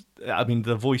Holmes, I mean,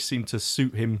 the voice seemed to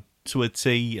suit him to a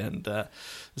T, and the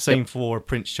same for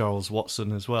Prince Charles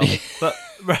Watson as well. But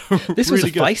this was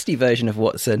a feisty version of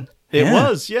Watson. It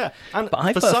was, yeah. But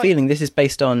I've got a feeling this is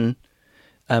based on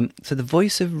so the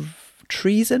voice of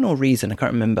Treason or Reason, I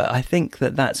can't remember. I think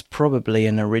that's probably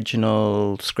an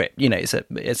original script. You know, it's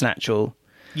an actual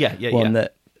one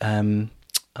that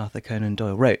Arthur Conan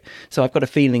Doyle wrote. So I've got a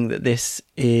feeling that this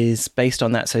is based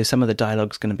on that. So some of the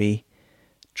dialogue's going to be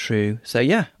true. So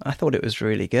yeah, I thought it was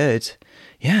really good.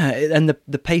 Yeah, and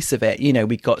the pace of it, you know,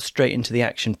 we got straight into the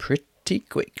action pretty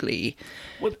quickly.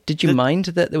 Well, did you mind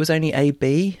that there was only A,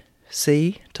 B,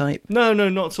 C type? No,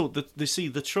 not at all.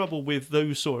 The trouble with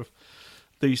those sort of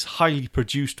these highly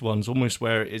produced ones, almost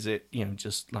where is it, you know,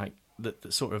 just like the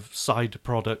sort of side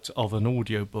product of an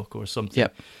audiobook or something.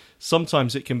 Yep.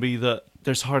 Sometimes it can be that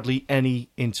there's hardly any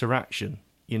interaction.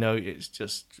 You know, it's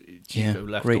just you go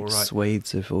left or right. Great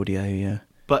swathes of audio, yeah.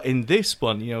 But in this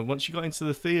one, you know, once you got into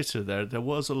the theatre there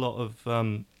was a lot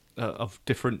of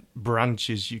different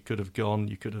branches you could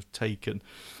have taken.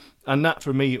 And that,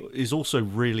 for me, is also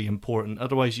really important.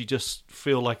 Otherwise, you just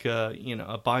feel like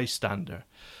a bystander.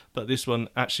 But this one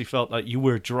actually felt like you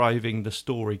were driving the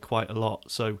story quite a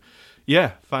lot. So,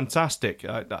 yeah, fantastic.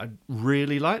 I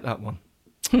really like that one.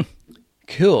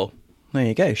 Cool. There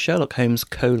you go. Sherlock Holmes,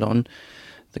 The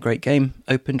Great Game,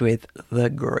 opened with The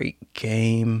Great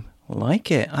Game.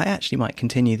 Like it. I actually might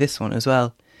continue this one as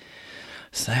well.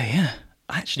 So, yeah.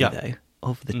 Actually, though,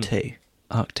 of the two,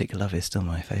 Arctic Love is still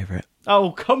my favourite.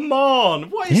 Oh, come on.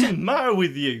 What is the matter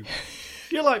with you?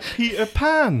 You're like Peter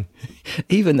Pan.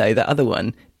 Even though that other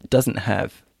one doesn't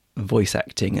have voice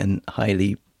acting and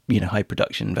high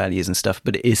production values and stuff,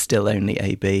 but it is still only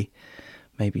A, B,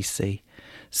 maybe C.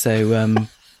 So,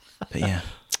 but yeah.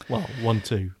 Well, 1,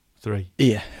 2, 3.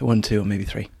 Yeah, 1, 2, or maybe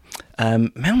 3.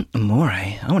 Mount Amore.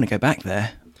 I want to go back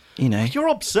there. You know, you're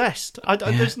obsessed.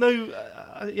 There's no.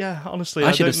 Honestly,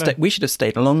 we should have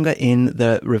stayed longer in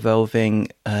the revolving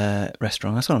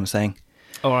restaurant. That's what I'm saying.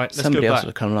 All right, let's somebody go else back.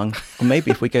 will come along, or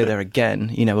maybe if we go there again,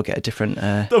 you know, we'll get a different.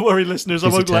 Don't worry, listeners.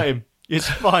 visitor. I won't let him. It's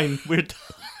fine. We're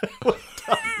done.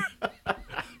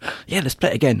 Yeah, let's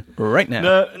play it again right now.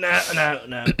 No.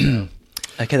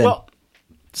 Okay then. Well,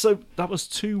 so that was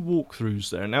 2 walkthroughs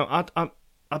there. Now,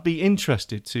 I'd be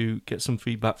interested to get some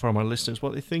feedback from our listeners,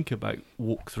 what they think about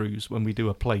walkthroughs when we do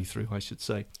a playthrough, I should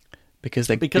say. Because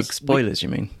they're big spoilers, you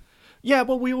mean? Yeah,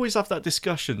 well, we always have that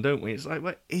discussion, don't we? It's like,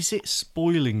 well, is it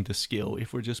spoiling the skill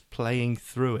if we're just playing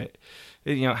through it?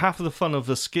 You know, half of the fun of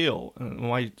the skill, and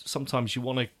why sometimes you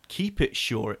want to keep it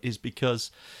short, is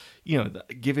because, you know,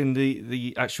 giving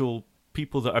the actual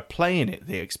people that are playing it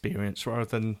the experience rather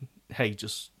than, hey,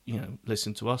 just, you know,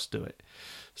 listen to us do it.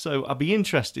 So I'd be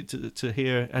interested to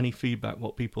hear any feedback,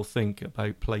 what people think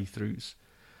about playthroughs.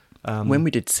 When we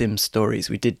did Sim Stories,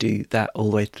 we did do that all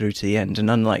the way through to the end.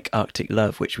 And unlike Arctic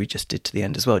Love, which we just did to the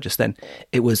end as well just then,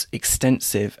 it was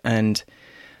extensive and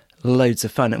loads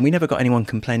of fun. And we never got anyone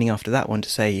complaining after that one to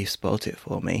say, you spoilt it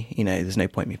for me. You know, there's no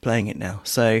point me playing it now.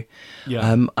 So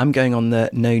I'm going on the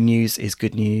no news is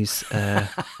good news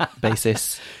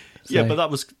basis. So, yeah, but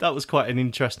that was quite an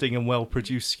interesting and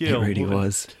well-produced skill. It really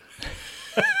was.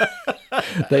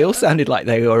 They all sounded like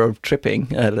they were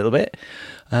tripping a little bit.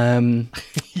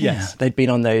 Yes, they'd been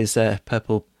on those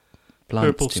purple plants.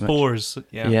 Purple spores.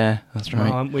 Yeah, that's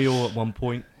right. Aren't we all at one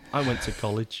point? I went to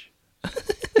college.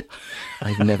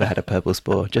 I've never had a purple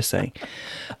spore. Just saying.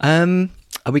 Are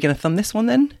we going to thumb this one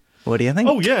then? What do you think?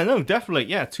 Oh yeah, no, definitely.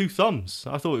 Yeah, 2 thumbs.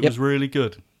 I thought it was really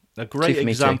good. A great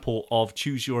example of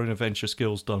choose your own adventure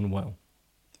skills done well.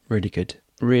 Really good.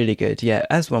 Really good. Yeah,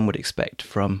 as one would expect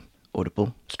from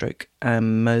Audible /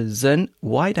 Amazon.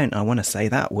 Why don't I want to say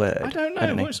that word? I don't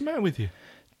know. What's the matter with you?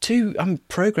 I'm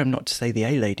programmed not to say the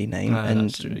A-lady name, and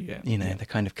that's true, yeah. You know, they're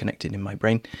kind of connected in my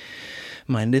brain.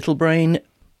 My little brain.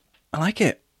 I like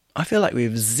it. I feel like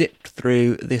we've zipped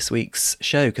through this week's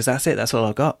show, because that's it. That's all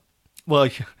I've got. Well,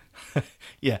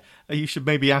 yeah. You should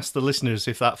maybe ask the listeners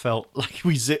if that felt like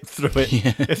we zipped through it,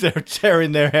 if they're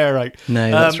tearing their hair out. No,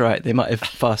 that's right. They might have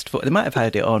fast forward. They might have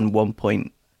had it on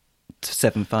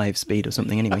 1.75 speed or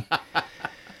something anyway.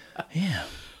 Yeah.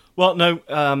 Well, no,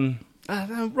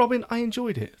 Robin, I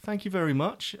enjoyed it. Thank you very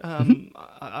much. I'm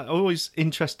always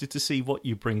interested to see what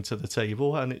you bring to the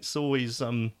table, and it's always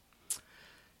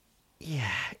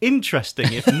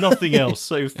interesting, if nothing else.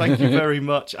 So thank you very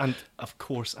much. And, of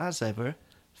course, as ever,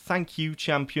 thank you,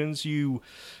 champions, you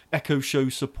Echo Show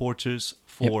supporters,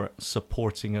 for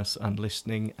supporting us and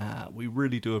listening. We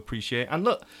really do appreciate it. And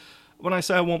look, when I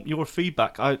say I want your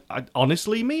feedback, I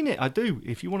honestly mean it. I do.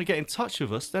 If you want to get in touch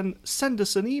with us, then send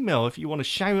us an email. If you want to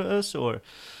shout at us or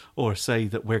say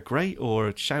that we're great,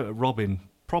 or shout at Robin,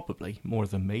 probably more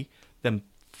than me, then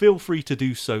feel free to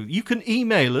do so. You can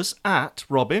email us at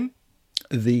Robin.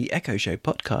 The Echo Show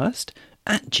Podcast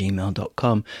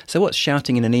 @gmail.com. So what's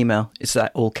shouting in an email? Is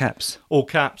that all caps? All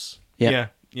caps. Yeah.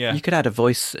 You could add a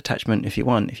voice attachment if you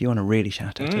want to really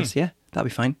shout at us. Yeah, that'd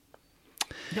be fine.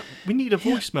 Yeah, we need a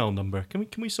voicemail number. Can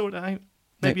we sort it out?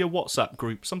 Maybe a WhatsApp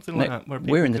group, something like that. Where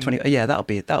we're in the 20. Yeah, that'll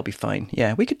be fine.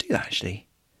 Yeah, we could do that actually.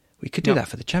 We could do that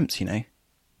for the champs, you know.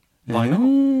 Why not?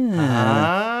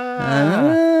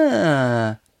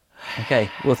 Okay,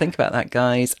 we'll think about that,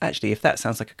 guys. Actually, if that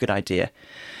sounds like a good idea,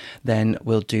 then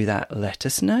we'll do that. Let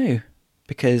us know,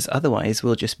 because otherwise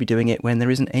we'll just be doing it when there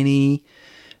isn't any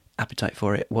appetite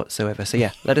for it whatsoever. So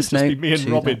yeah, let us know. Just be me and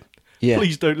Robin. Yeah,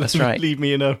 please don't leave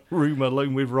me in a room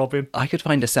alone with Robin. I could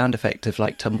find a sound effect of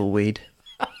like tumbleweed.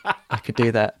 I could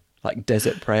do that, like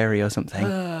desert prairie or something.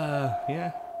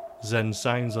 Yeah, Zen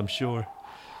sounds, I'm sure.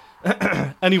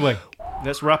 Anyway,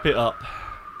 let's wrap it up,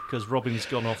 because Robin's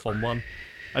gone off on one.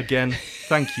 Again,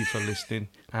 thank you for listening.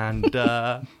 And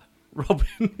Robin,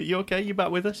 are you okay? You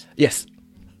back with us? Yes.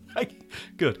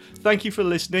 Good. Thank you for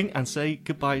listening, and say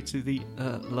goodbye to the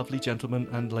lovely gentlemen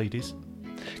and ladies.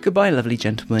 Goodbye, lovely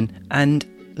gentlemen and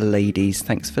ladies.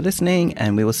 Thanks for listening,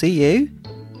 and we will see you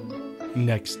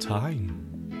next time.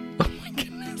 Oh my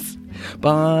goodness.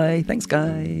 Bye. Thanks,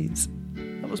 guys.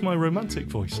 That was my romantic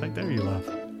voice. How dare you laugh?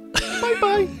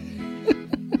 Bye-bye.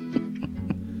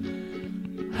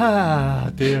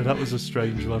 Ah, dear, that was a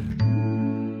strange one.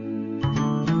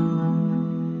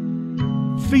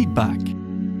 Feedback.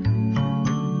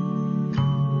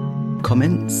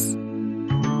 Comments.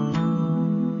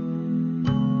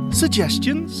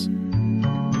 Suggestions.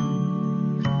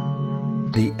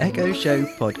 The Echo Show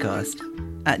Podcast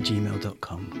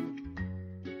 @gmail.com.